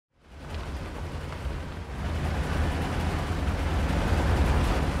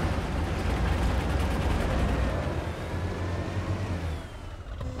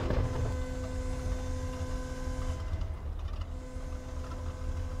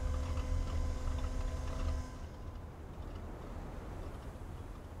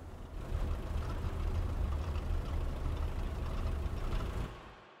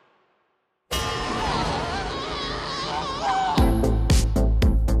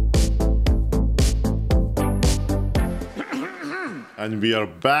And we are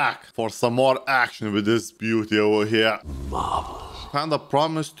back for some more action with this beauty over here. Marvelous. Kinda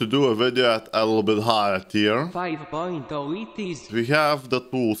promised to do a video at a little bit higher tier. 5.0 it is. We have the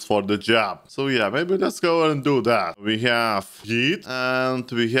tools for the job. So yeah, maybe let's go ahead and do that. We have heat and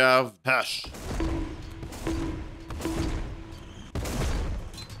we have HESH.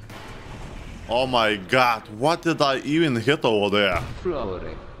 Oh my god, what did I even hit over there?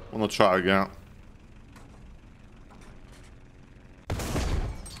 Flooring. Wanna try again.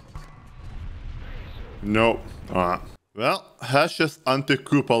 Nope. Alright. Well, HESH is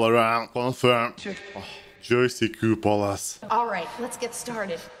anti-cupola round. Confirmed. Sure. Oh, juicy cupolas. All right, let's get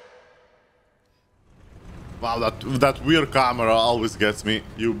started. Wow, that weird camera always gets me.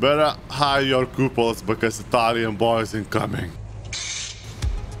 You better hide your cupolas because Italian boys incoming.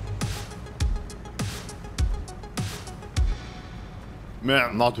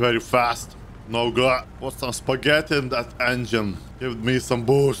 Man, not very fast. No good. Put some spaghetti in that engine. Give me some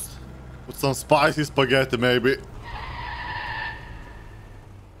boost. Put some spicy spaghetti maybe.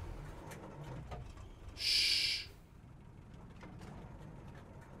 Shh.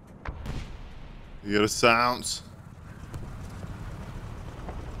 Hear the sounds.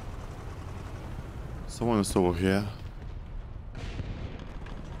 Someone is over here.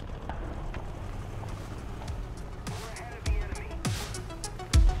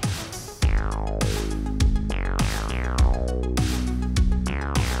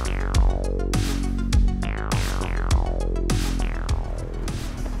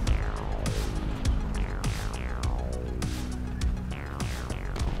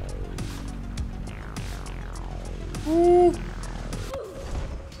 Ooh.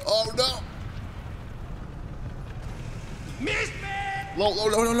 Oh no! Missed me! Low.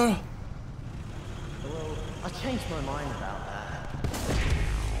 Hello. I changed my mind about that.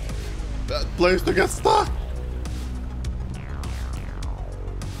 That place to get stuck.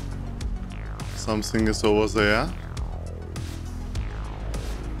 Something is over there.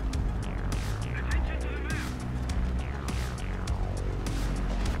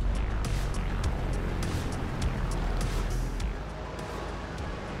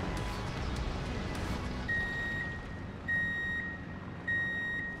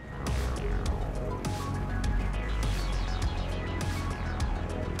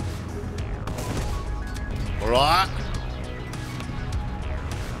 Right.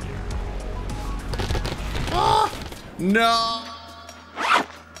 Ah, no.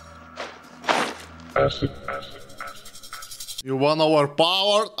 Acid. You want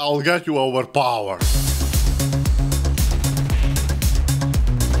overpowered? I'll get you overpowered.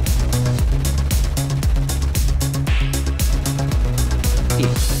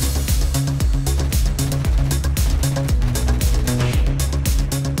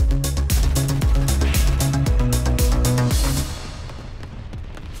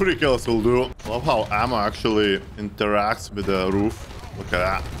 Three kills will do. Love how ammo actually interacts with the roof. Look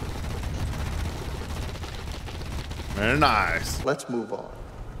at that. Very nice. Let's move on.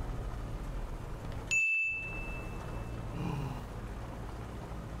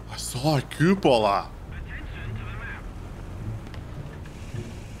 I saw a cupola.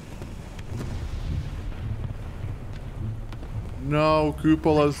 No,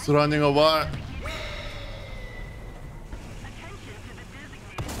 cupola's running away.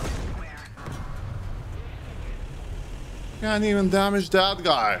 Can't even damage that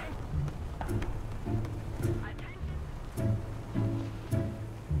guy.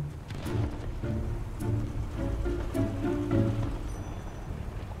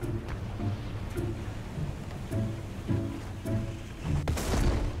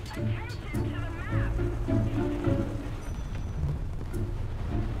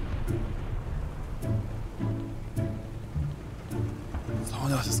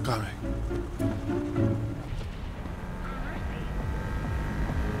 Someone else is coming.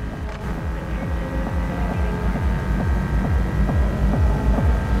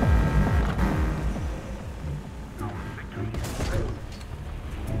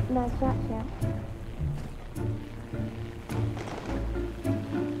 Nice shot, yeah.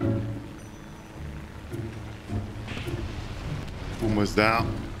 Almost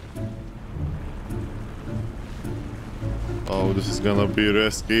down. Oh, this is gonna be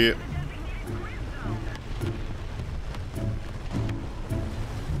risky.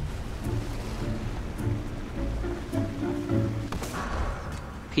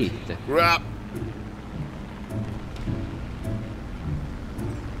 Hit. Crap.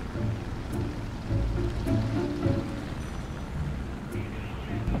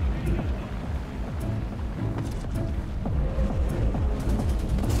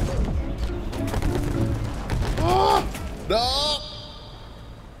 No!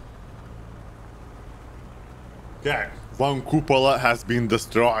 One cupola has been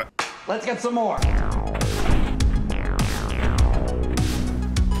destroyed. Let's get some more. Look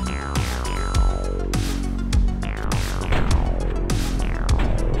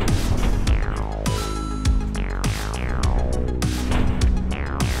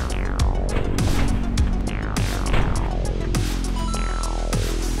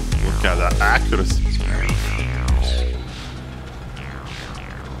at that accuracy.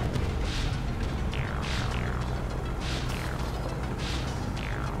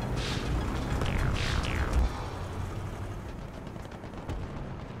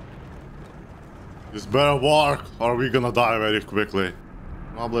 This better work, or we're gonna die very quickly.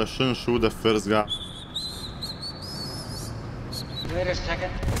 Probably I shouldn't shoot the first guy. Wait a second.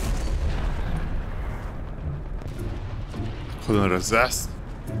 Couldn't resist.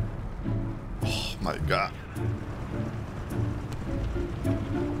 Oh my god.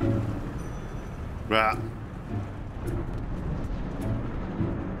 Rat.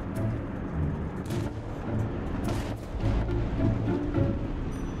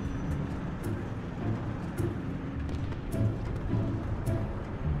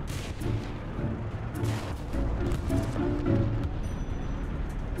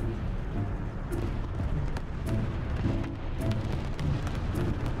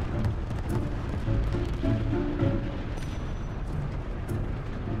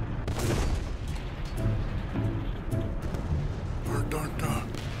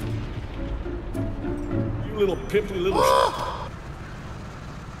 You little pimply little.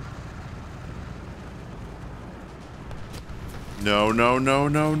 No, no, no,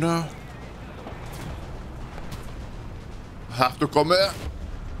 no, no. I have to come here.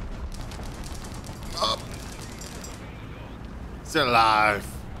 Up. It's alive.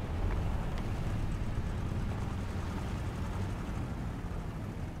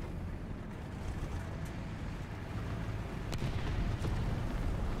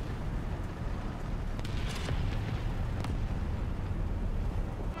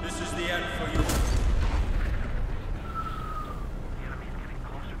 This is the end for you.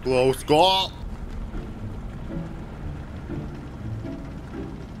 Close call.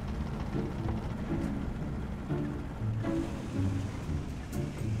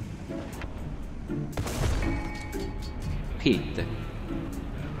 Pete.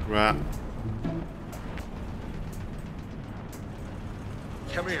 Right.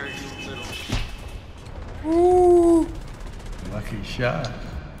 Come here, you little. Ooh. Lucky shot.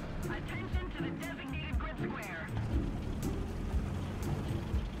 Attention to the designated grid square.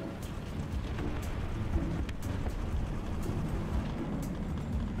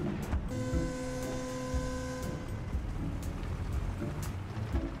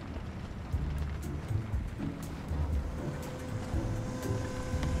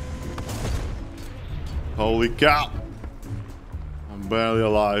 Holy cow. I'm barely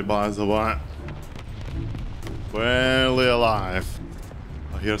alive, by the way. Barely alive.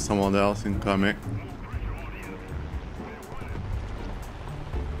 I hear someone else incoming.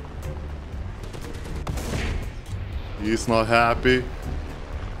 He's not happy.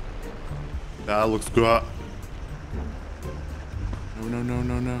 That looks good. No, no, no,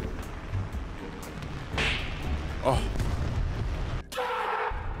 no, no. Oh.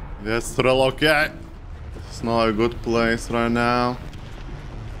 That's still okay. It's not a good place right now.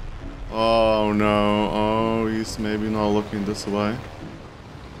 Oh no, oh, he's maybe not looking this way.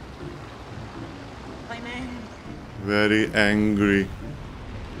 Very angry.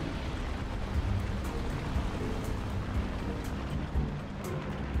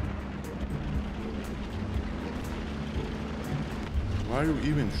 Why do you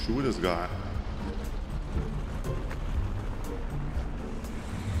even shoot this guy?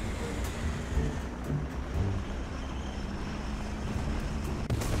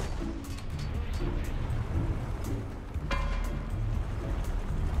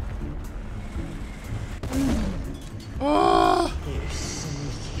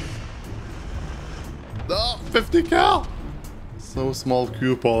 No, 50 cal. So small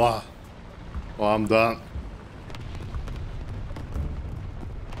cupola. Oh, I'm done.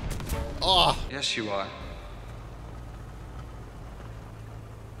 Oh. Yes, you are.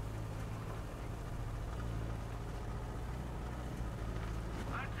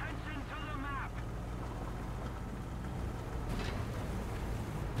 Attention to the map.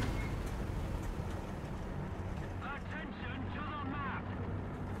 Attention to the map.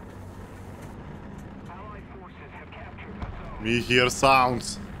 Allied forces have captured the zone. Me hear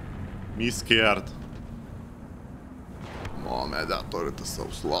sounds. Me scared. Come on, man, that turret is so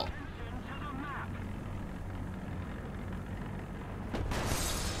slow.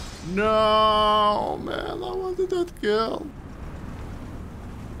 No, man, I wanted that kill.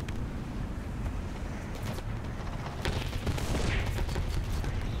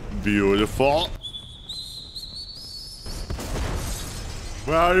 Beautiful.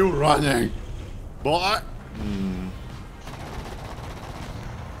 Where are you running, boy?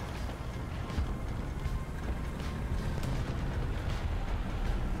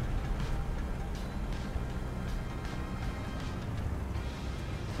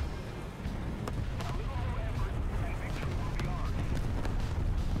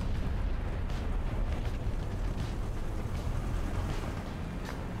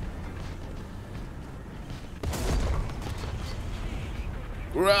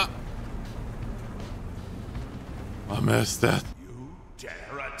 I missed it. You dare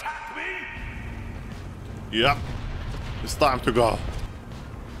attack me? Yep. It's time to go.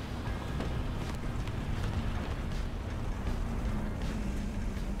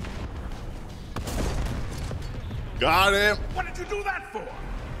 Got him. What did you do that for?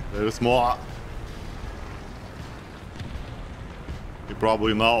 There's more. You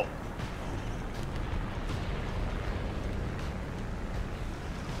probably know.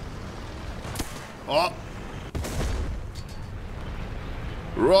 Oh.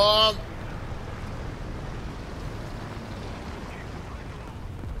 Run.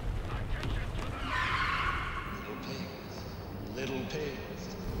 Little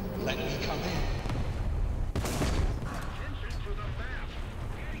pigs, let me come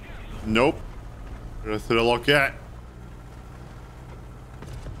in. Nope. You're still okay.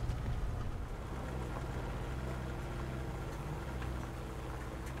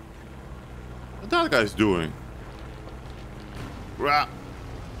 What that guy's doing? Rah.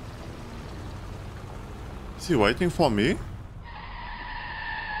 Is he waiting for me?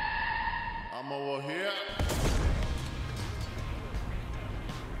 I'm over here.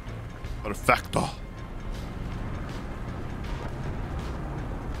 Perfecto.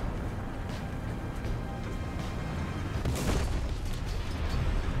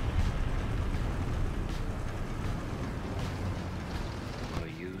 Oh,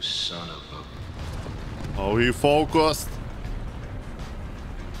 you son of a... Oh, he focused.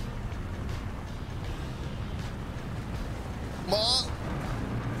 Come on.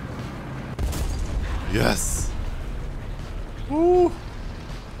 Yes. Woo.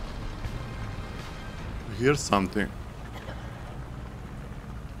 Here's something.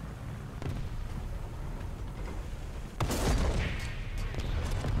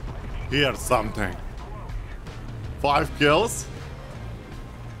 Here's something. 5 kills.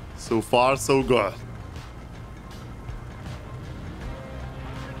 So far, so good.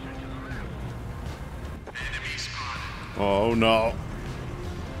 Oh no.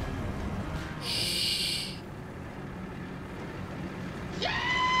 Shh.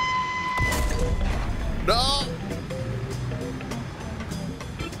 No.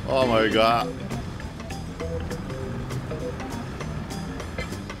 Oh my god.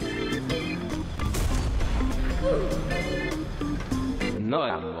 No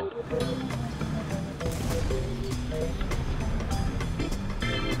ammo.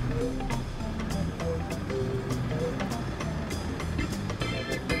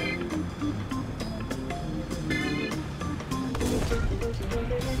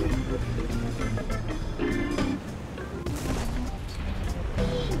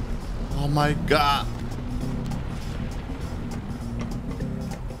 Oh my god.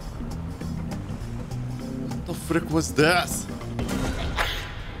 What the frick was this?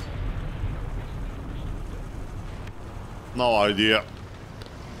 No idea.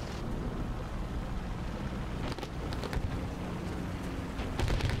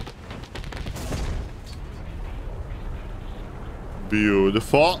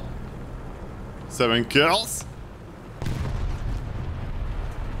 Beautiful. 7 kills.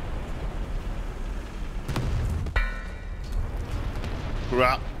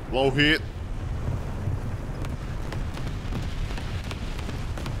 Crap. Low hit.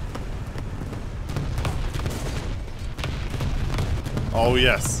 Oh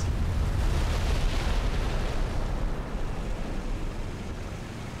yes.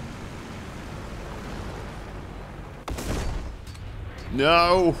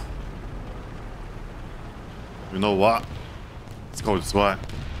 No. You know what? Let's go this way.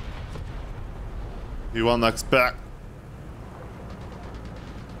 You won't expect.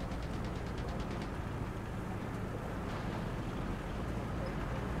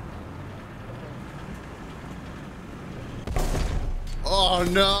 Oh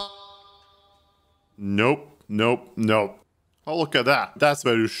no. Nope, nope, nope. Oh, look at that. That's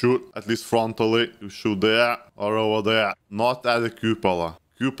where you shoot, at least frontally. You shoot there or over there. Not at the cupola.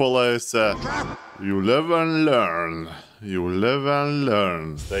 Cupola is you live and learn. You live and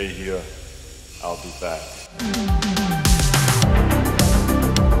learn. Stay here. I'll be back.